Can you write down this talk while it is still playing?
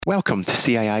Welcome to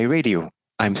CII Radio.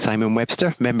 I'm Simon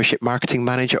Webster, Membership Marketing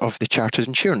Manager of the Chartered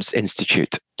Insurance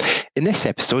Institute. In this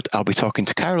episode, I'll be talking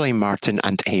to Caroline Martin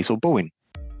and Hazel Bowen.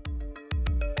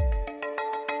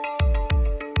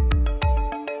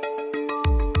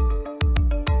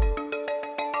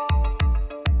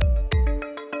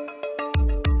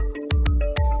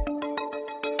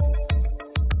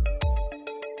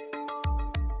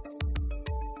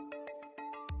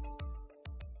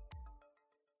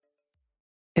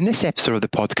 In this episode of the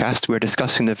podcast, we're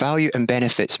discussing the value and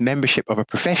benefits membership of a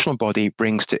professional body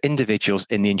brings to individuals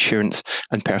in the insurance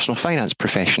and personal finance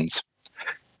professions.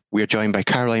 We are joined by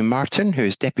Caroline Martin, who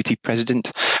is Deputy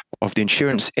President of the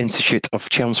Insurance Institute of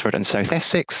Chelmsford and South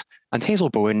Essex, and Hazel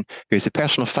Bowen, who is the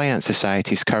Personal Finance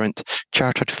Society's current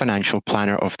Chartered Financial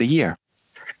Planner of the Year.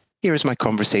 Here is my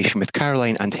conversation with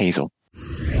Caroline and Hazel.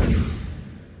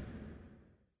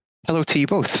 Hello to you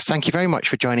both. Thank you very much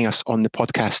for joining us on the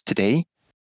podcast today.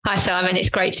 Hi, Simon.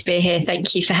 It's great to be here.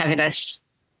 Thank you for having us.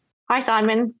 Hi,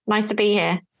 Simon. Nice to be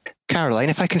here. Caroline,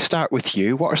 if I can start with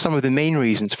you, what are some of the main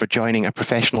reasons for joining a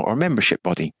professional or membership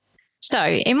body? So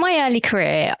in my early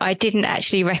career, I didn't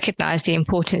actually recognise the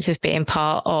importance of being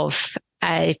part of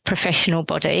a professional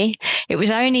body. It was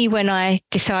only when I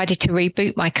decided to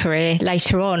reboot my career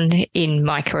later on in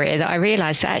my career that I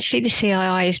realised that actually the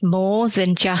CII is more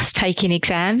than just taking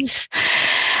exams.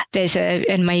 There's an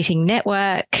amazing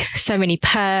network, so many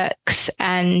perks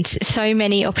and so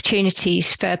many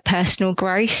opportunities for personal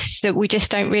growth that we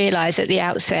just don't realise at the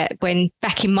outset, when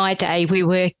back in my day, we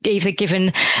were either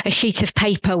given a sheet of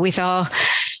paper with our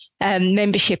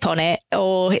membership on it,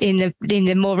 or in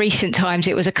the more recent times,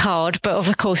 it was a card. But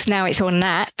of course, now it's on an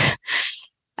app.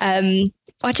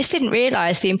 I just didn't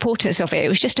realise the importance of it. It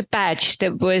was just a badge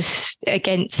that was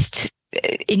against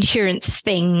insurance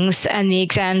things and the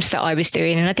exams that I was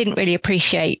doing, and I didn't really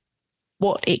appreciate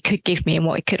what it could give me and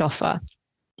what it could offer.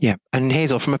 Yeah. And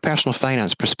Hazel, from a personal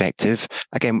finance perspective,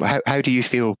 again, how do you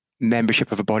feel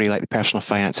membership of a body like the Personal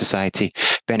Finance Society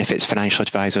benefits financial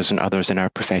advisors and others in our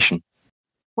profession?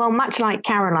 Well, much like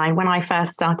Caroline, when I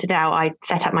first started out, I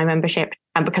set up my membership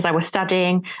because I was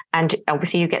studying, and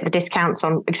obviously you get the discounts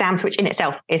on exams, which in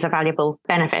itself is a valuable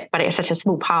benefit, but it's such a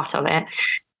small part of it.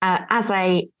 As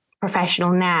a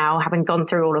professional now, having gone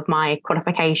through all of my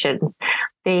qualifications,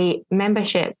 the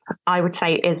membership, I would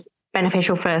say, is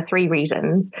beneficial for three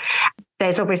reasons.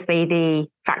 There's obviously the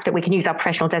fact that we can use our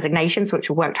professional designations,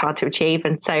 which we've worked hard to achieve.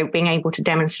 And so being able to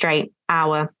demonstrate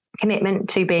our commitment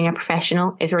to being a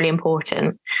professional is really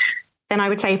important. Then I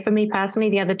would say for me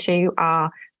personally, the other two are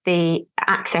the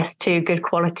access to good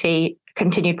quality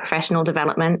continued professional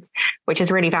development, which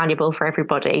is really valuable for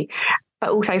everybody.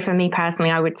 But also for me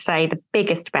personally, I would say the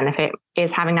biggest benefit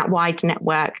is having that wide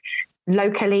network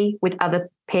locally with other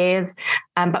peers,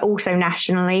 but also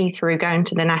nationally through going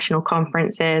to the national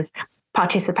conferences,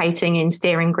 participating in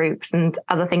steering groups and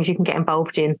other things you can get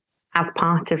involved in as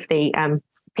part of the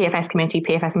PFS community,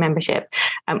 PFS membership,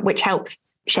 which helps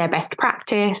share best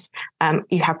practice.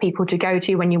 You have people to go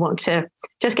to when you want to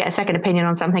just get a second opinion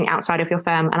on something outside of your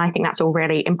firm. And I think that's all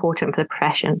really important for the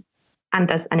profession and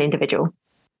as an individual.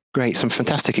 Great. Some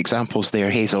fantastic examples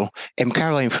there, Hazel.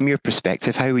 Caroline, from your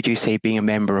perspective, how would you say being a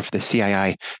member of the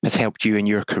CII has helped you in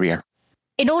your career?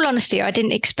 In all honesty, I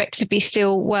didn't expect to be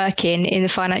still working in the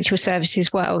financial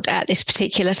services world at this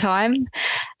particular time.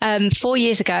 4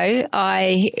 years ago,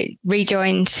 I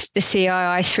rejoined the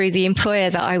CII through the employer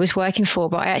that I was working for,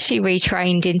 but I actually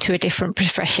retrained into a different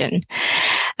profession.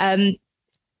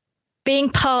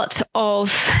 Being part of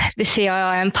the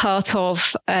CII and part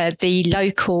of the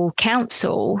local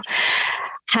council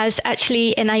has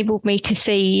actually enabled me to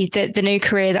see that the new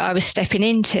career that I was stepping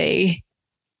into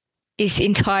is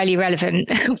entirely relevant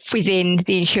within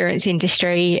the insurance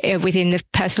industry, within the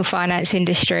personal finance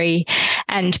industry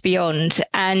and beyond.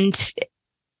 And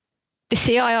the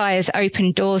CII has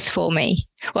opened doors for me.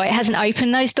 Well, it hasn't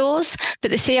opened those doors, but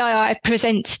the CII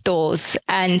presents doors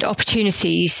and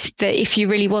opportunities that if you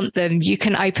really want them, you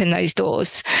can open those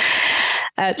doors.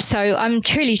 So I'm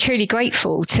truly, truly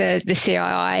grateful to the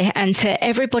CII and to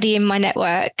everybody in my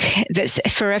network that's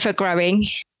forever growing,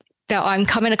 that I'm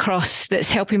coming across,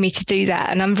 that's helping me to do that.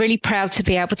 And I'm really proud to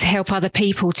be able to help other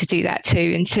people to do that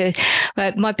too. And to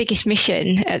my biggest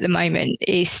mission at the moment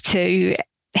is to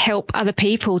help other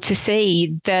people to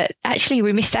see that actually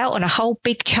we missed out on a whole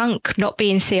big chunk not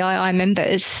being CII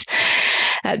members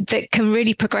that can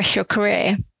really progress your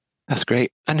career. That's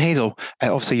great. And Hazel,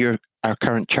 obviously you're our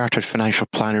current Chartered Financial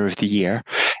Planner of the Year.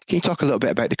 Can you talk a little bit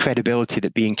about the credibility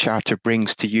that being chartered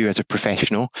brings to you as a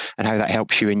professional and how that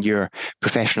helps you in your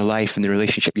professional life and the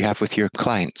relationship you have with your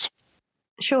clients?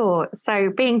 Sure. So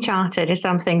being chartered is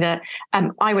something that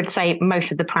I would say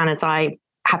most of the planners I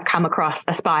have come across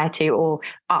aspire to or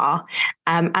are.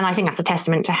 And I think that's a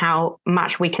testament to how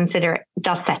much we consider it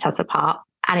does set us apart.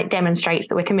 And it demonstrates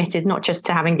that we're committed not just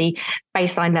to having the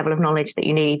baseline level of knowledge that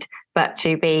you need, but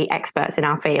to be experts in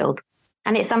our field.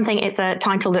 And it's a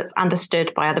title that's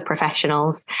understood by other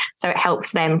professionals. So it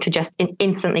helps them to just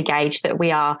instantly gauge that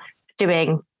we are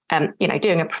doing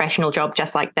a professional job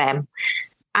just like them.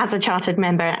 As a chartered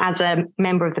member, as a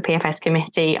member of the PFS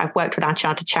committee, I've worked with our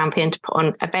chartered champion to put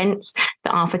on events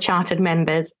that are for chartered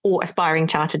members or aspiring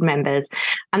chartered members.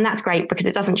 And that's great because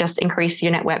it doesn't just increase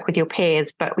your network with your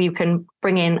peers, but you can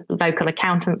bring in local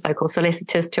accountants, local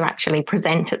solicitors to actually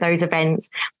present at those events.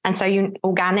 And so you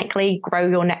organically grow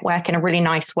your network in a really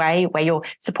nice way where you're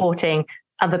supporting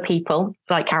other people,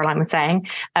 like Caroline was saying,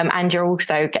 and you're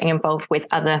also getting involved with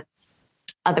other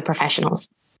professionals.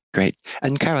 Great.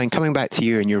 And Caroline, coming back to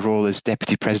you in your role as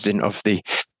Deputy President of the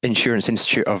Insurance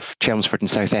Institute of Chelmsford and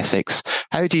South Essex,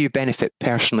 how do you benefit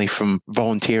personally from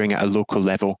volunteering at a local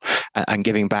level and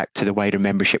giving back to the wider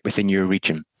membership within your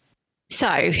region?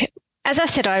 So, as I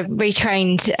said, I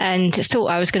retrained and thought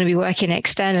I was going to be working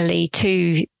externally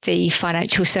to the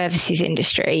financial services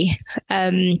industry.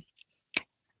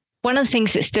 One of the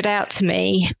things that stood out to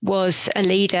me was a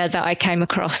leader that I came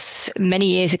across many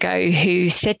years ago who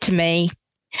said to me,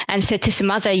 and said to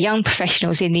some other young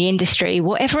professionals in the industry,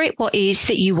 whatever it is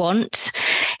that you want,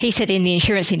 he said in the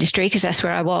insurance industry, because that's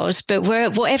where I was, but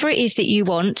whatever it is that you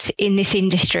want in this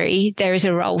industry, there is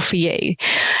a role for you.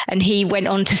 And he went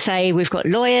on to say, we've got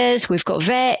lawyers, we've got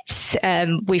vets,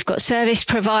 we've got service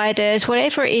providers,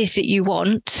 whatever it is that you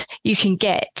want, you can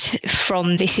get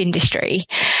from this industry.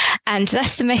 And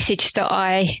that's the message that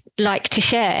I like to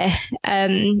share.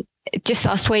 Just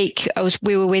last week,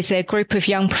 we were with a group of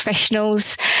young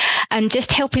professionals and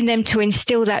just helping them to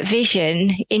instill that vision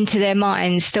into their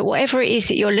minds that whatever it is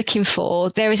that you're looking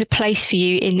for, there is a place for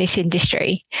you in this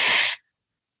industry,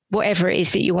 whatever it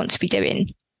is that you want to be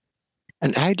doing.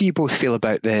 And how do you both feel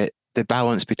about the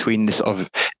balance between the sort of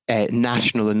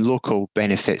national and local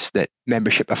benefits that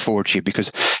membership affords you?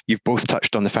 Because you've both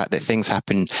touched on the fact that things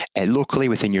happen locally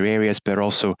within your areas, but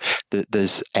also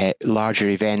there's larger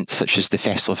events such as the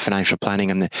Festival of Financial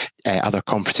Planning and the other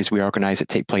conferences we organise that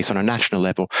take place on a national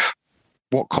level.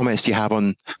 What comments do you have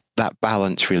on that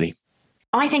balance, really?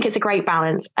 I think it's a great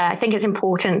balance. I think it's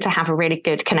important to have a really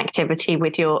good connectivity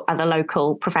with your other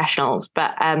local professionals,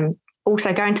 but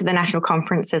also going to the national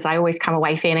conferences, I always come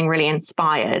away feeling really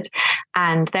inspired.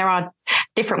 And there are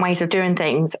different ways of doing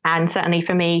things. And certainly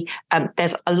for me,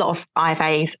 there's a lot of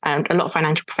IFAs and a lot of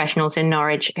financial professionals in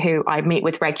Norwich who I meet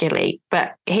with regularly.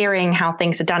 But hearing how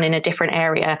things are done in a different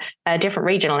area, a different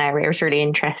regional area is really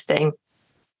interesting.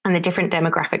 And the different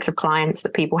demographics of clients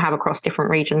that people have across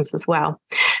different regions as well.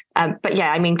 But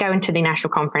yeah, I mean, going to the national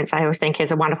conference, I always think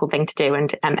is a wonderful thing to do.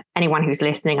 And anyone who's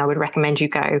listening, I would recommend you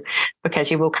go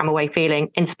because you will come away feeling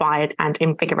inspired and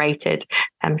invigorated.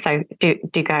 So do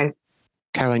go.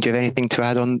 Caroline, do you have anything to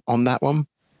add on that one?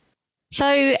 So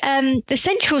the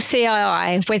Central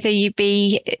CII, whether you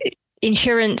be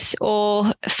insurance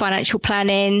or financial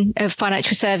planning,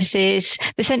 financial services,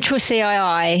 the Central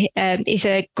CII is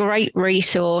a great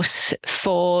resource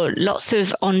for lots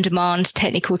of on-demand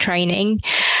technical training.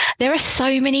 There are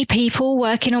so many people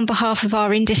working on behalf of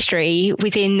our industry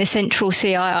within the Central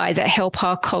CII that help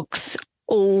our cogs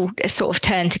all sort of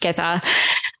turn together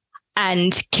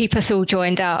and keep us all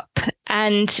joined up.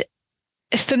 And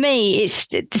for me, it's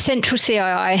the Central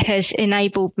CII has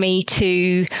enabled me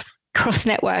to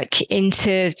cross-network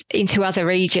into other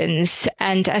regions.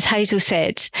 And as Hazel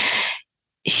said,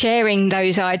 sharing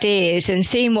those ideas and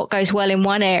seeing what goes well in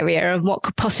one area and what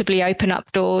could possibly open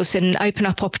up doors and open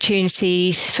up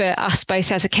opportunities for us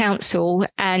both as a council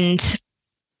and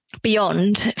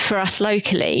beyond for us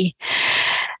locally.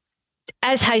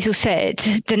 As Hazel said,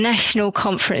 the national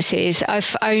conferences,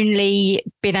 I've only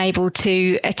been able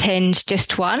to attend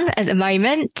just one at the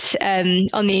moment.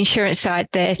 On the insurance side,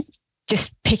 they're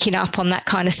just picking up on that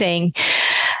kind of thing.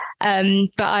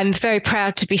 But I'm very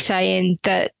proud to be saying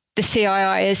that the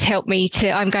CII has helped me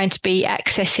I'm going to be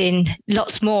accessing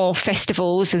lots more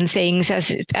festivals and things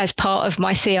as part of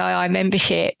my CII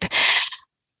membership.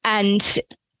 And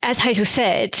as Hazel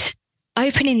said,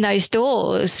 opening those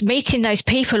doors, meeting those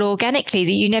people organically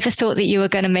that you never thought that you were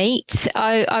going to meet.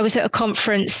 I was at a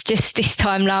conference just this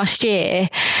time last year,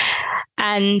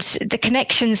 and the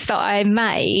connections that I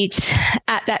made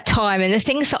at that time and the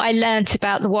things that I learned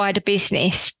about the wider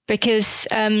business, because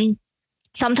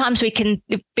sometimes we can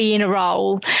be in a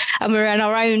role and we're in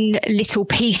our own little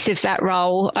piece of that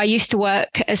role. I used to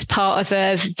work as part of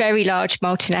a very large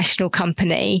multinational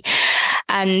company.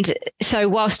 And so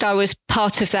whilst I was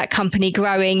part of that company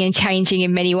growing and changing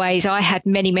in many ways, I had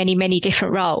many, many, many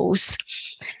different roles.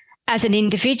 As an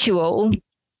individual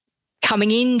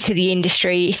coming into the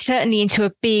industry, certainly into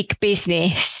a big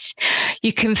business,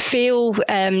 you can feel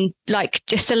like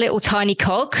just a little tiny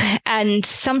cog. And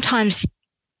sometimes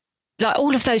like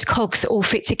all of those cogs all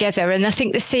fit together. And I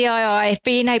think the CII,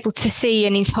 being able to see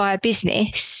an entire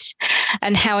business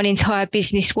and how an entire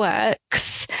business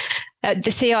works, the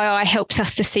CII helps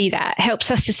us to see that, helps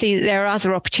us to see that there are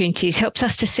other opportunities, helps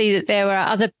us to see that there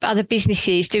are other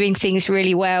businesses doing things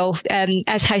really well.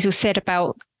 As Hazel said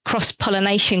about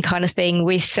cross-pollination kind of thing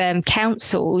with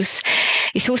councils,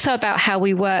 it's also about how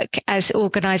we work as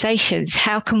organisations.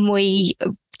 How can we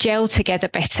gel together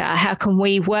better? How can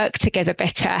we work together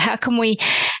better? How can we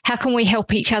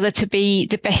help each other to be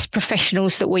the best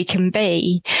professionals that we can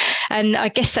be? And I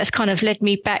guess that's kind of led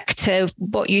me back to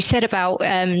what you said about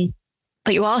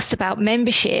what you asked about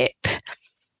membership,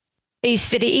 is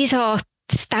that it is our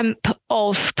stamp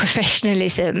of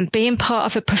professionalism. Being part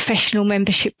of a professional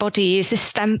membership body is a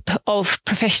stamp of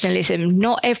professionalism.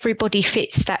 Not everybody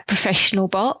fits that professional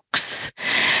box.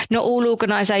 Not all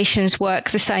organisations work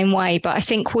the same way, but I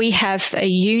think we have a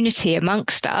unity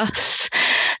amongst us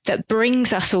that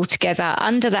brings us all together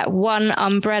under that one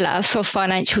umbrella for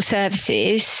financial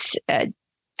services,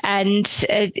 and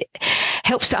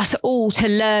helps us all to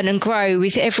learn and grow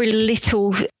with every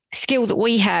little skill that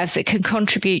we have that can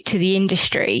contribute to the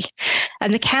industry.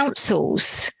 And the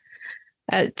councils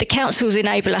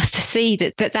enable us to see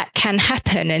that can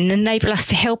happen and enable us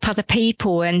to help other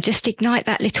people and just ignite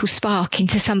that little spark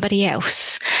into somebody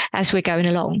else as we're going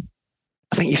along.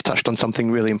 I think you've touched on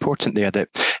something really important there, that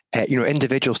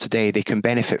individuals today, they can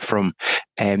benefit from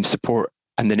support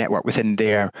and the network within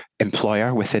their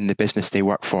employer, within the business they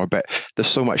work for. But there's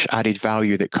so much added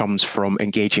value that comes from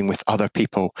engaging with other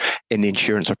people in the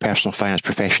insurance or personal finance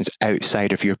professions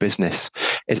outside of your business.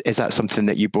 Is that something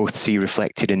that you both see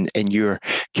reflected in your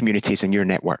communities and your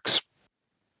networks?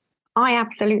 I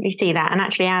absolutely see that. And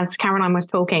actually, as Caroline was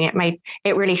talking,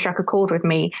 it really struck a chord with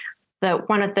me that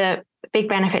one of the big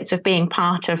benefits of being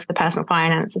part of the Personal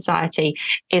Finance Society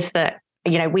is that,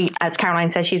 we, as Caroline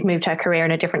says, she's moved her career in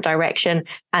a different direction.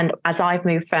 And as I've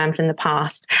moved firms in the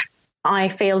past, I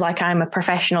feel like I'm a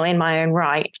professional in my own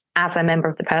right as a member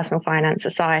of the Personal Finance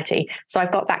Society. So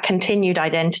I've got that continued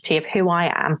identity of who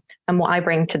I am and what I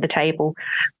bring to the table,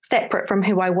 separate from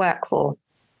who I work for.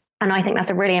 And I think that's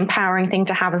a really empowering thing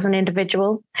to have as an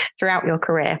individual throughout your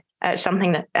career.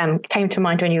 Something that came to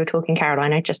mind when you were talking,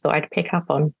 Caroline, I just thought I'd pick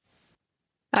up on.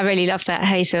 I really love that,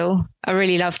 Hazel. I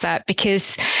really love that,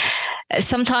 because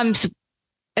sometimes,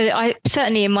 I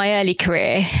certainly in my early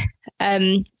career,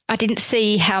 I didn't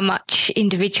see how much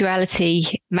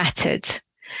individuality mattered.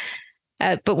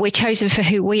 But we're chosen for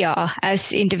who we are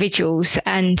as individuals,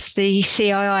 and the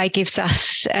CII gives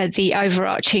us the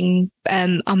overarching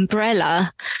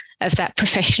umbrella of that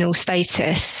professional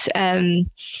status.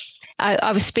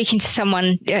 I was speaking to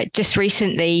someone just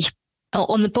recently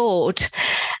on the board,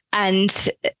 and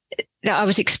I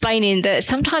was explaining that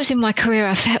sometimes in my career,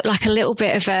 I felt like a little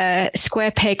bit of a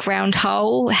square peg, round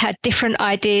hole, had different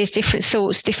ideas, different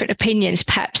thoughts, different opinions,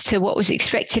 perhaps, to what was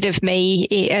expected of me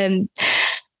in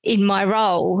my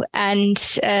role. And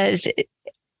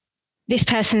this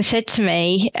person said to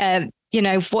me,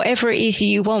 whatever it is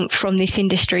you want from this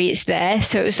industry, it's there.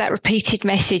 So it was that repeated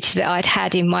message that I'd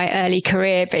had in my early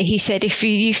career. But he said, if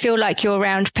you feel like you're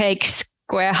round peg,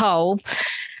 square hole,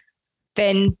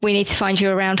 then we need to find you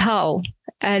a round hole.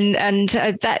 And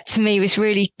that to me was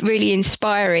really, really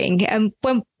inspiring. And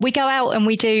when we go out and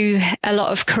we do a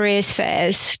lot of careers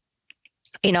fairs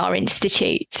in our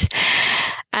institute,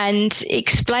 and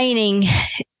explaining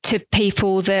to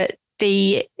people that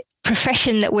the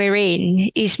profession that we're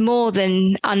in is more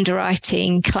than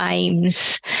underwriting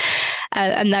claims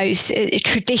and those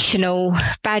traditional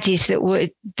badges that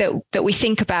we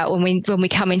think about when we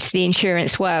come into the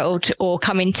insurance world or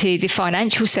come into the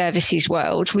financial services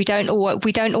world. We don't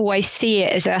always see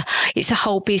it as it's a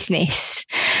whole business.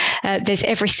 There's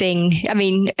everything. I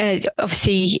mean,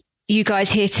 obviously, you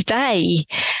guys here today,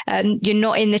 you're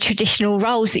not in the traditional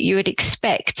roles that you would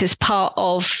expect as part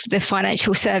of the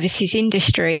financial services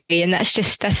industry, and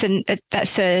that's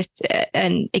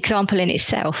an example in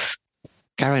itself.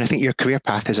 Caroline, I think your career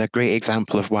path is a great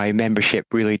example of why membership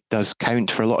really does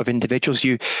count for a lot of individuals.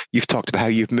 You've talked about how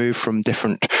you've moved from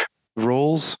different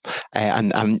roles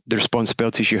and the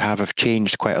responsibilities you have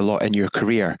changed quite a lot in your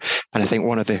career. And I think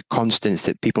one of the constants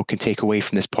that people can take away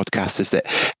from this podcast is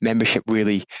that membership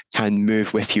really can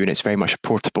move with you, and it's very much a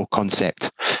portable concept,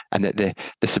 and that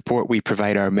the support we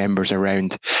provide our members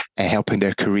around helping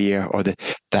their career, or the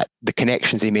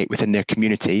connections they make within their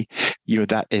community,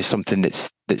 that is something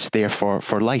that's there for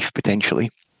life potentially.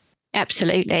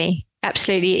 Absolutely.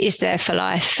 Absolutely, it is there for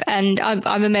life. And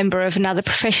I'm a member of another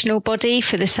professional body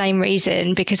for the same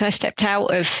reason, because I stepped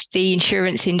out of the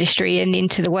insurance industry and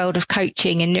into the world of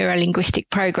coaching and neuro-linguistic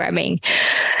programming,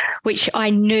 which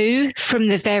I knew from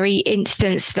the very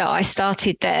instance that I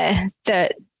started there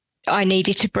that I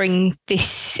needed to bring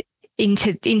this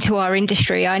into our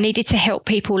industry. I needed to help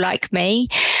people like me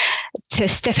to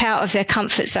step out of their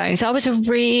comfort zones. I was a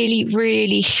really,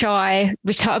 really shy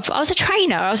I was a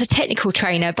trainer. I was a technical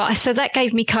trainer, so that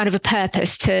gave me kind of a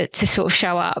purpose to sort of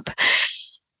show up.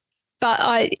 But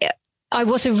I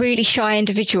was a really shy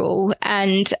individual,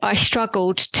 and I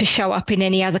struggled to show up in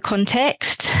any other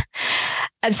context.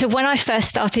 And so when I first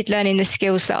started learning the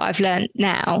skills that I've learned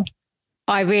now,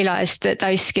 I realized that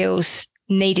those skills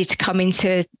needed to come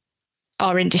into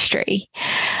our industry.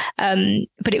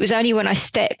 But it was only when I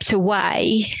stepped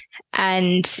away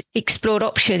and explored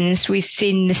options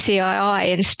within the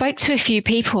CII and spoke to a few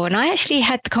people, and I actually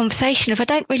had the conversation of, I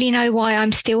don't really know why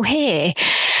I'm still here.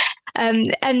 And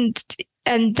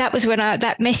that was when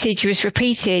that message was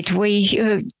repeated.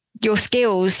 Your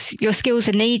skills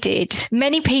are needed.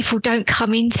 Many people don't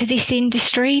come into this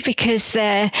industry because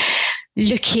they're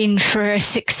looking for a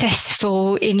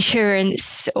successful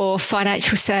insurance or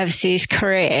financial services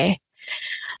career.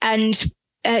 And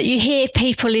you hear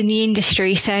people in the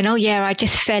industry saying, oh, yeah, I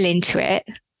just fell into it.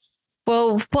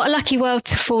 Well, what a lucky world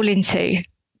to fall into.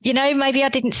 Maybe I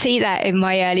didn't see that in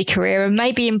my early career,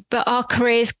 and but our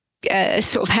careers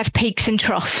sort of have peaks and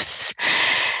troughs.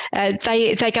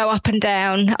 They go up and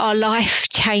down. Our life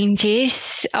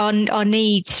changes, our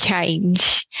needs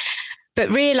change. But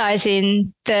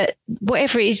realizing that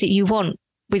whatever it is that you want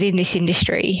within this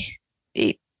industry,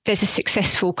 there's a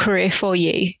successful career for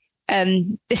you.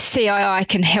 The CII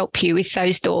can help you with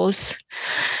those doors.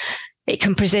 It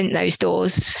can present those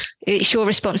doors. It's your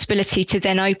responsibility to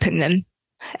then open them.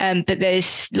 But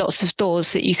there's lots of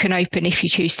doors that you can open if you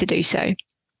choose to do so.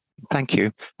 Thank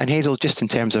you. And Hazel, just in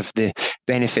terms of the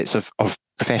benefits of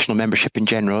professional membership in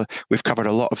general, we've covered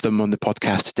a lot of them on the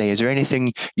podcast today. Is there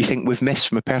anything you think we've missed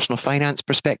from a personal finance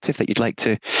perspective that you'd like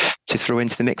to throw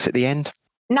into the mix at the end?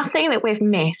 Nothing that we've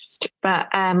missed, but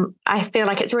I feel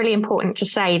like it's really important to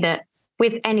say that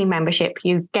with any membership,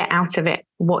 you get out of it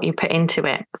what you put into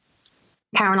it.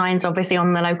 Caroline's obviously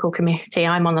on the local committee.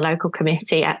 I'm on the local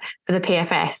committee for the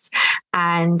PFS,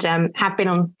 and have been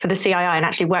on for the CII, and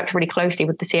actually worked really closely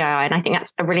with the CII. And I think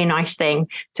that's a really nice thing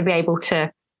to be able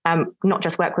to not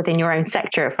just work within your own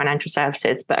sector of financial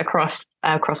services, but across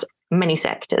many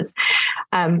sectors.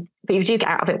 But you do get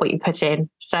out of it what you put in.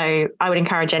 So I would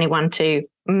encourage anyone to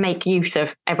make use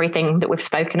of everything that we've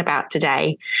spoken about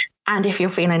today. And if you're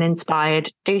feeling inspired,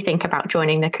 do think about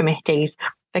joining the committees,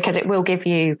 because it will give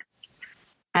you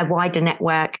a wider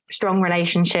network, strong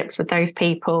relationships with those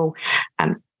people,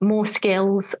 more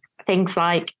skills, things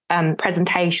like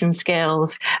presentation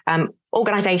skills,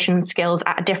 organisation skills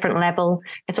at a different level.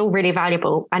 It's all really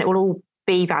valuable, and it will all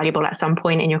be valuable at some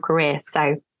point in your career.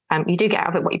 So you do get out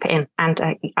of it what you put in,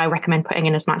 and I recommend putting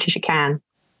in as much as you can.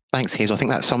 Thanks, Hazel. I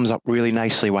think that sums up really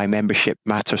nicely why membership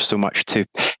matters so much to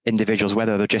individuals,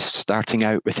 whether they're just starting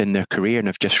out within their career and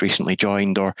have just recently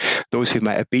joined, or those who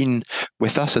might have been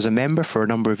with us as a member for a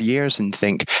number of years and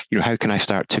think, how can I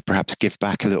start to perhaps give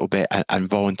back a little bit and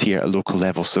volunteer at a local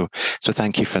level? So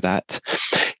thank you for that.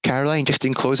 Caroline, just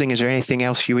in closing, is there anything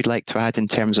else you would like to add in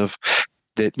terms of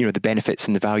the benefits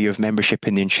and the value of membership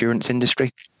in the insurance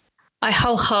industry? I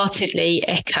wholeheartedly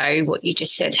echo what you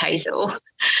just said, Hazel.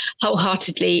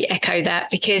 Wholeheartedly echo that,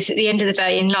 because at the end of the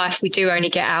day in life, we do only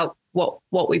get out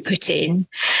what we put in.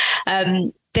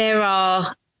 There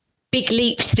are big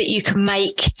leaps that you can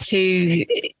make to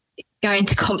going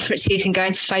to conferences and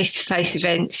going to face-to-face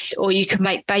events, or you can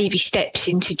make baby steps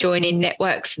into joining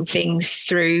networks and things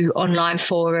through online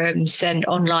forums and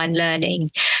online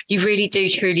learning. You really do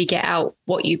truly get out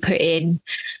what you put in.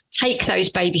 Take those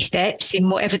baby steps in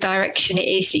whatever direction it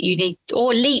is that you need,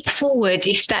 or leap forward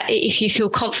if you feel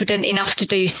confident enough to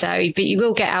do so, but you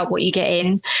will get out what you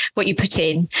put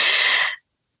in.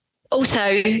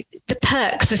 Also, the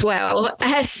perks as well.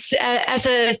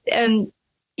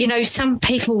 Some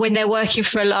people, when they're working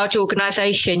for a large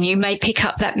organisation, you may pick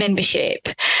up that membership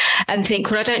and think,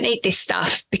 well, I don't need this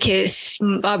stuff because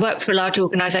I work for a large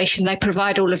organisation. They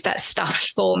provide all of that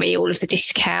stuff for me, all of the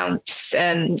discounts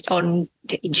on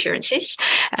the insurances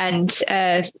and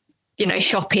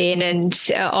shopping and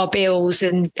our bills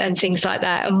and things like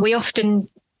that. And we often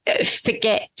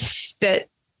forget that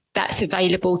that's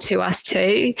available to us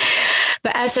too.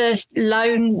 But as a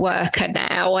lone worker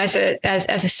now, as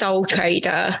a sole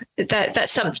trader,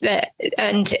 that's something that,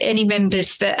 and any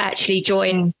members that actually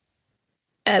join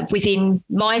within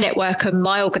my network and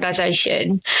my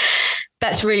organisation,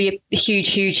 that's really a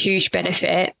huge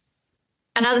benefit.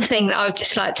 Another thing that I would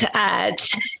just like to add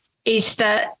is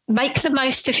that make the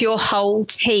most of your whole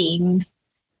team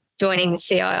joining the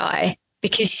CII,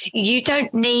 because you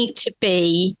don't need to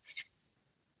be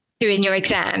doing your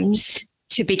exams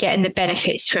to be getting the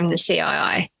benefits from the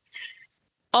CII.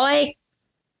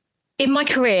 In my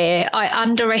career, I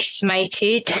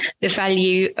underestimated the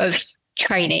value of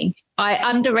training. I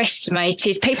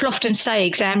underestimated, people often say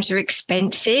exams are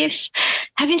expensive.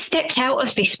 Having stepped out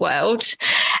of this world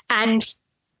and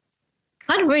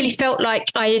kind of really felt like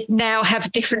I now have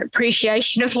a different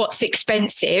appreciation of what's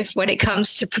expensive when it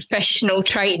comes to professional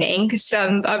training. Because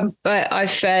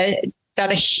I've done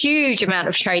a huge amount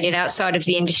of training outside of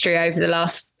the industry over the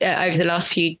last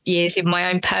few years in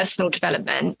my own personal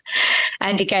development,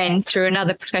 and again through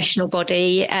another professional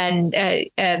body and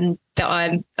that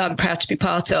I'm proud to be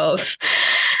part of.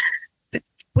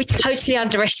 We totally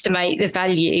underestimate the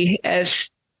value of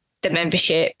the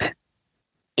membership.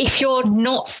 If you're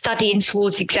not studying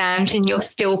towards exams and you're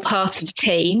still part of a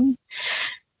team,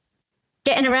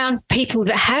 getting around people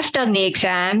that have done the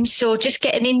exams, or just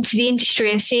getting into the industry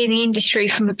and seeing the industry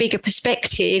from a bigger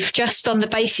perspective, just on the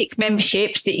basic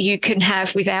membership that you can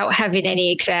have without having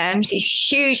any exams, is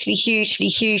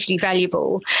hugely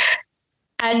valuable.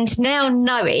 And now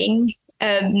knowing,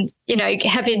 having,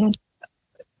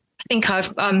 I think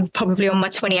I'm probably on my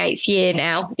 28th year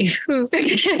now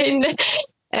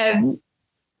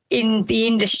in the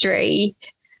industry,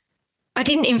 I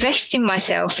didn't invest in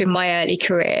myself in my early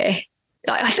career.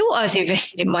 I thought I was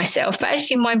investing in myself, but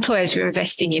actually my employers were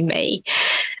investing in me.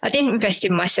 I didn't invest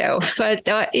in myself. But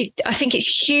I think it's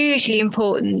hugely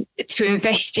important to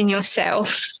invest in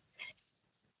yourself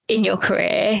in your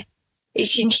career.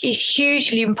 It's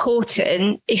hugely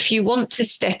important if you want to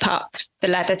step up the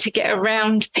ladder to get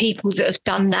around people that have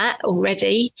done that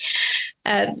already,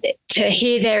 to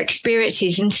hear their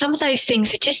experiences. And some of those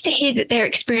things are just to hear that their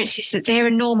experiences, that they're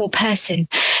a normal person.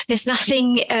 There's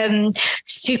nothing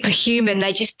superhuman.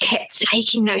 They just kept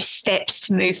taking those steps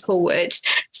to move forward.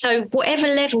 So whatever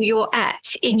level you're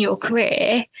at in your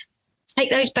career, take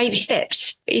those baby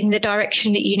steps in the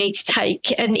direction that you need to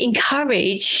take, and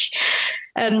encourage.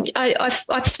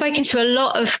 I've spoken to a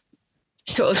lot of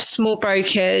sort of small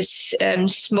brokers,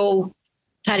 small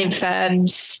planning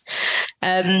firms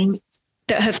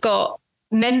that have got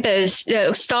members,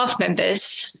 staff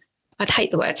members. I'd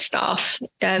hate the word staff,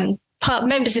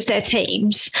 members of their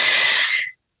teams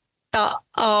that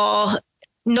are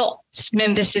not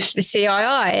members of the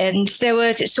CII. And there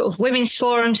were sort of women's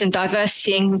forums and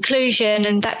diversity and inclusion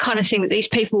and that kind of thing that these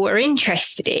people were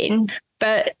interested in.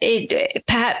 But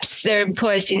perhaps their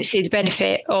employers didn't see the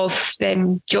benefit of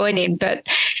them joining. But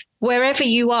wherever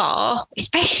you are,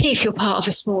 especially if you're part of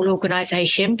a small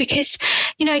organisation, because,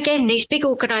 again, these big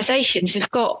organisations have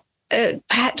got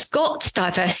perhaps got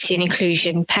diversity and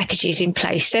inclusion packages in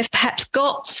place. They've perhaps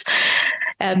got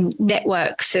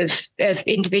networks of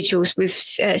individuals with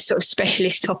sort of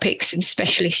specialist topics and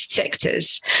specialist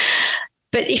sectors.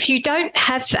 But if you don't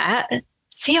have that,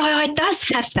 CII does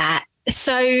have that.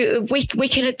 So we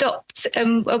can adopt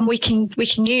and we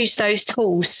can use those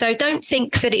tools. So don't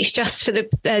think that it's just for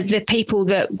the people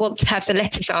that want to have the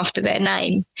letters after their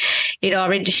name in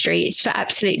our industry. It's for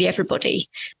absolutely everybody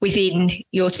within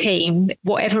your team,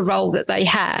 whatever role that they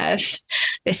have.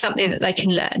 There's something that they can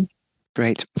learn.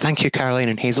 Great. Thank you, Caroline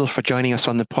and Hazel, for joining us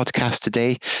on the podcast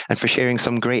today and for sharing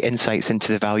some great insights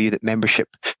into the value that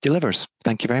membership delivers.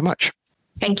 Thank you very much.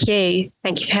 Thank you.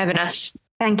 Thank you for having us.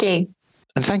 Thank you.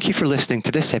 And thank you for listening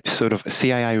to this episode of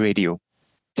CII Radio.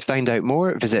 To find out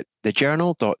more, visit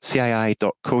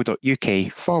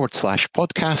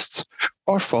thejournal.cii.co.uk/podcasts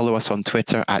or follow us on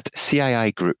Twitter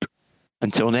 @CII Group.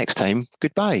 Until next time,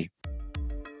 goodbye.